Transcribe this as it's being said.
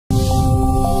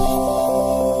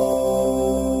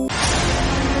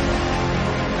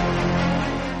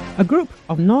A group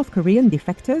of North Korean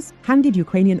defectors handed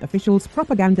Ukrainian officials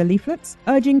propaganda leaflets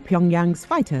urging Pyongyang's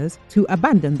fighters to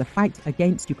abandon the fight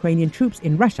against Ukrainian troops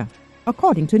in Russia,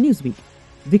 according to Newsweek.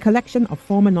 The collection of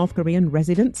former North Korean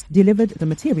residents delivered the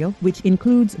material, which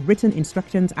includes written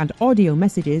instructions and audio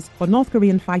messages for North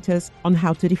Korean fighters on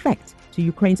how to defect, to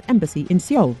Ukraine's embassy in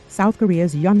Seoul, South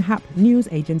Korea's Yonhap news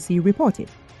agency reported.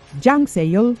 Jang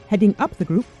Se-yul, heading up the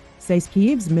group, says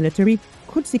Kyiv's military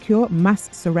could secure mass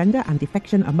surrender and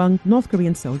defection among North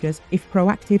Korean soldiers if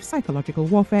proactive psychological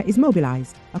warfare is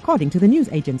mobilized, according to the news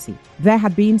agency. There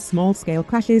had been small-scale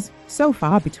clashes so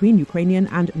far between Ukrainian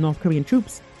and North Korean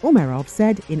troops, Umerov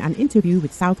said in an interview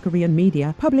with South Korean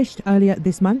media published earlier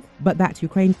this month, but that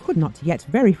Ukraine could not yet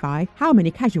verify how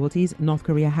many casualties North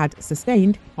Korea had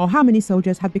sustained or how many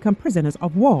soldiers had become prisoners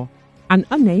of war. An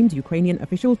unnamed Ukrainian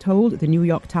official told the New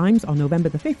York Times on November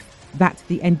the 5th that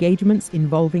the engagements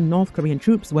involving North Korean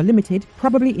troops were limited,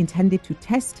 probably intended to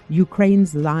test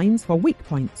Ukraine's lines for weak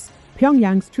points.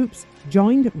 Pyongyang's troops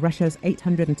joined Russia's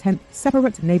 810th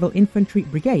Separate Naval Infantry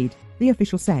Brigade, the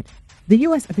official said. The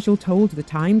US official told The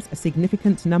Times a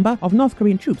significant number of North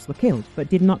Korean troops were killed, but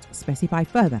did not specify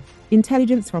further.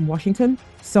 Intelligence from Washington,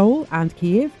 Seoul and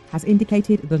Kiev has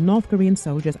indicated the North Korean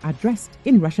soldiers are dressed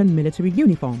in Russian military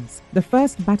uniforms. The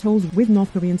first battles with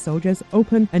North Korean soldiers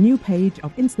open a new page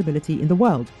of instability in the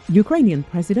world, Ukrainian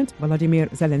President Volodymyr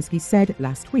Zelenski said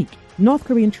last week. North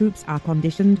Korean troops are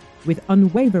conditioned with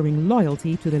unwavering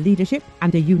loyalty to the leadership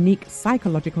and a unique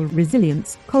psychological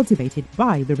resilience cultivated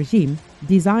by the regime,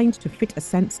 designed to fit a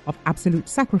sense of absolute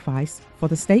sacrifice for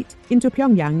the state into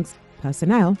Pyongyang's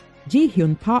personnel.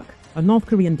 Ji-hyun Park, a North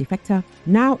Korean defector,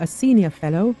 now a senior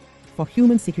fellow for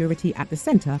human security at the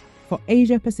Center for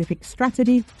Asia-Pacific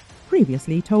Strategy,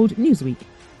 previously told Newsweek.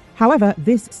 However,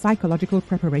 this psychological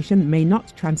preparation may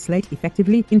not translate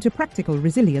effectively into practical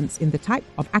resilience in the type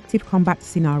of active combat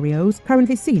scenarios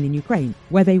currently seen in Ukraine,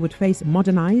 where they would face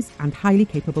modernized and highly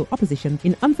capable opposition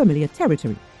in unfamiliar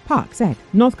territory. Park said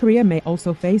North Korea may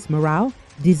also face morale,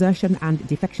 desertion and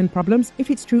defection problems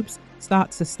if its troops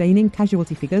start sustaining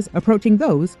casualty figures approaching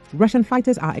those Russian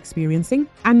fighters are experiencing.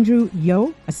 Andrew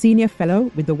Yeo, a senior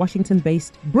fellow with the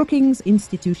Washington-based Brookings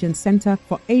Institution Center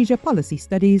for Asia Policy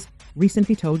Studies,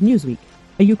 recently told Newsweek.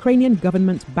 A Ukrainian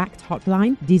government-backed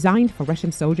hotline designed for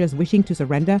Russian soldiers wishing to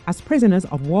surrender as prisoners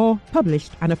of war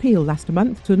published an appeal last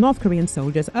month to North Korean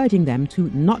soldiers urging them to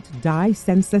not die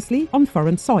senselessly on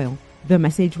foreign soil. The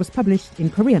message was published in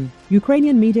Korean.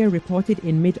 Ukrainian media reported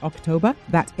in mid-October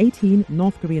that 18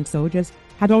 North Korean soldiers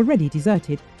had already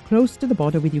deserted close to the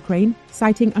border with Ukraine,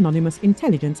 citing anonymous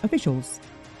intelligence officials.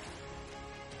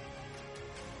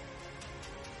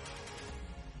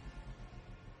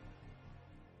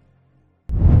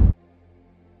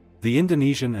 The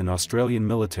Indonesian and Australian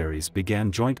militaries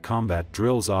began joint combat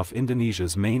drills off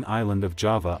Indonesia's main island of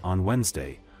Java on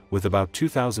Wednesday, with about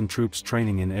 2,000 troops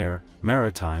training in air,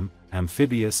 maritime,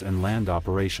 amphibious and land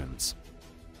operations.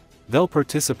 They'll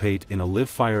participate in a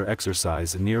live-fire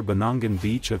exercise near Benangan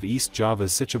Beach of East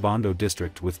Java's Situbondo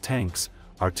district with tanks,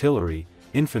 artillery,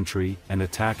 infantry and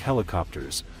attack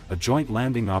helicopters, a joint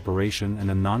landing operation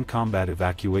and a non-combat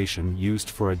evacuation used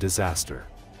for a disaster.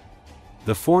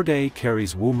 The four-day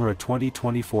Carries Woomera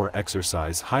 2024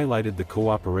 exercise highlighted the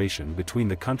cooperation between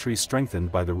the countries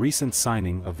strengthened by the recent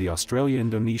signing of the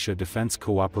Australia-Indonesia Defence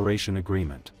Cooperation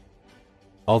Agreement.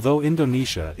 Although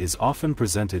Indonesia is often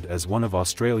presented as one of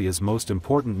Australia's most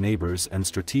important neighbours and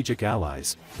strategic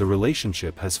allies, the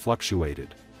relationship has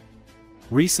fluctuated.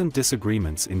 Recent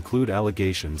disagreements include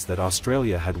allegations that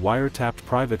Australia had wiretapped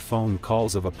private phone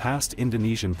calls of a past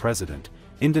Indonesian president,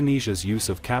 Indonesia's use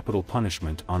of capital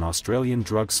punishment on Australian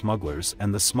drug smugglers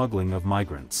and the smuggling of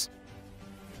migrants.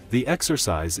 The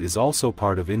exercise is also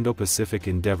part of Indo-Pacific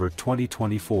Endeavour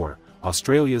 2024,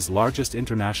 Australia's largest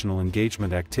international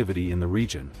engagement activity in the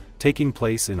region, taking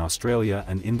place in Australia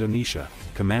and Indonesia,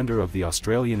 commander of the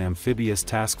Australian Amphibious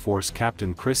Task Force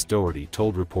Captain Chris Doherty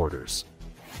told reporters.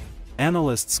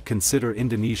 Analysts consider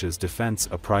Indonesia's defence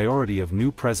a priority of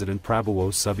new President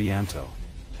Prabowo Subianto.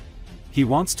 He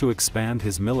wants to expand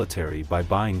his military by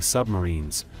buying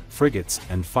submarines, frigates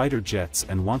and fighter jets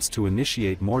and wants to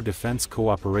initiate more defense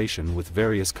cooperation with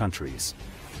various countries.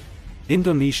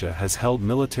 Indonesia has held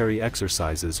military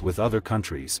exercises with other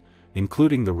countries,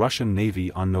 including the Russian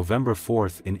Navy on November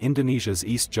 4 in Indonesia's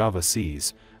East Java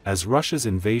Seas, as Russia's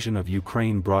invasion of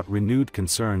Ukraine brought renewed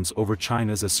concerns over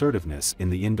China's assertiveness in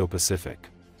the Indo-Pacific.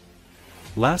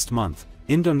 Last month,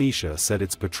 Indonesia said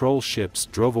its patrol ships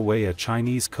drove away a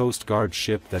Chinese Coast Guard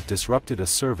ship that disrupted a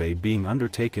survey being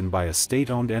undertaken by a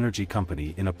state-owned energy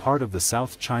company in a part of the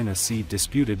South China Sea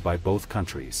disputed by both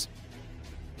countries.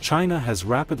 China has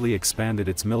rapidly expanded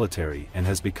its military and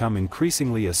has become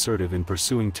increasingly assertive in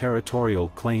pursuing territorial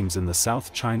claims in the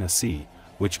South China Sea,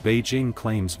 which Beijing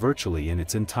claims virtually in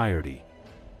its entirety.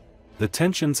 The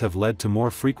tensions have led to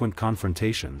more frequent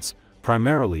confrontations,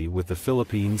 primarily with the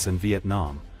Philippines and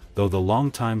Vietnam, though the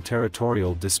long-time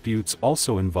territorial disputes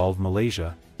also involve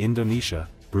Malaysia, Indonesia,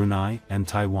 Brunei, and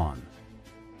Taiwan.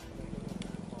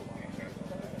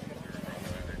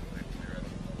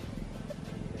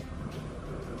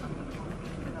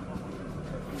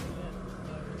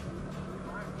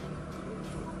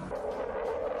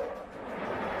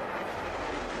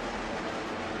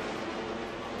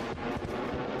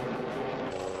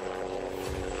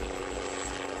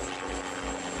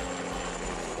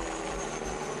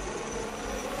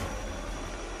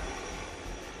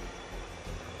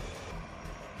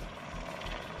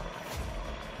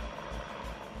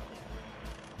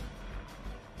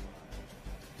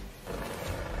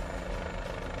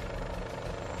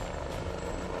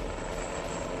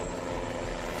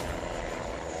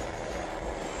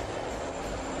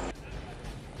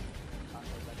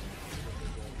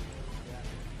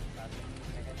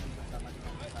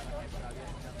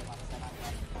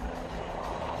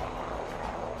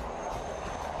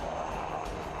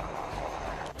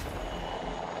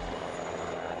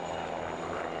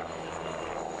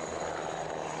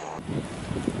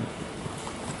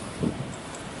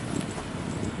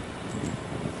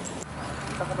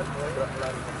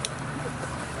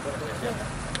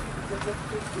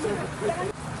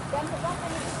 Jangan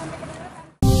lupa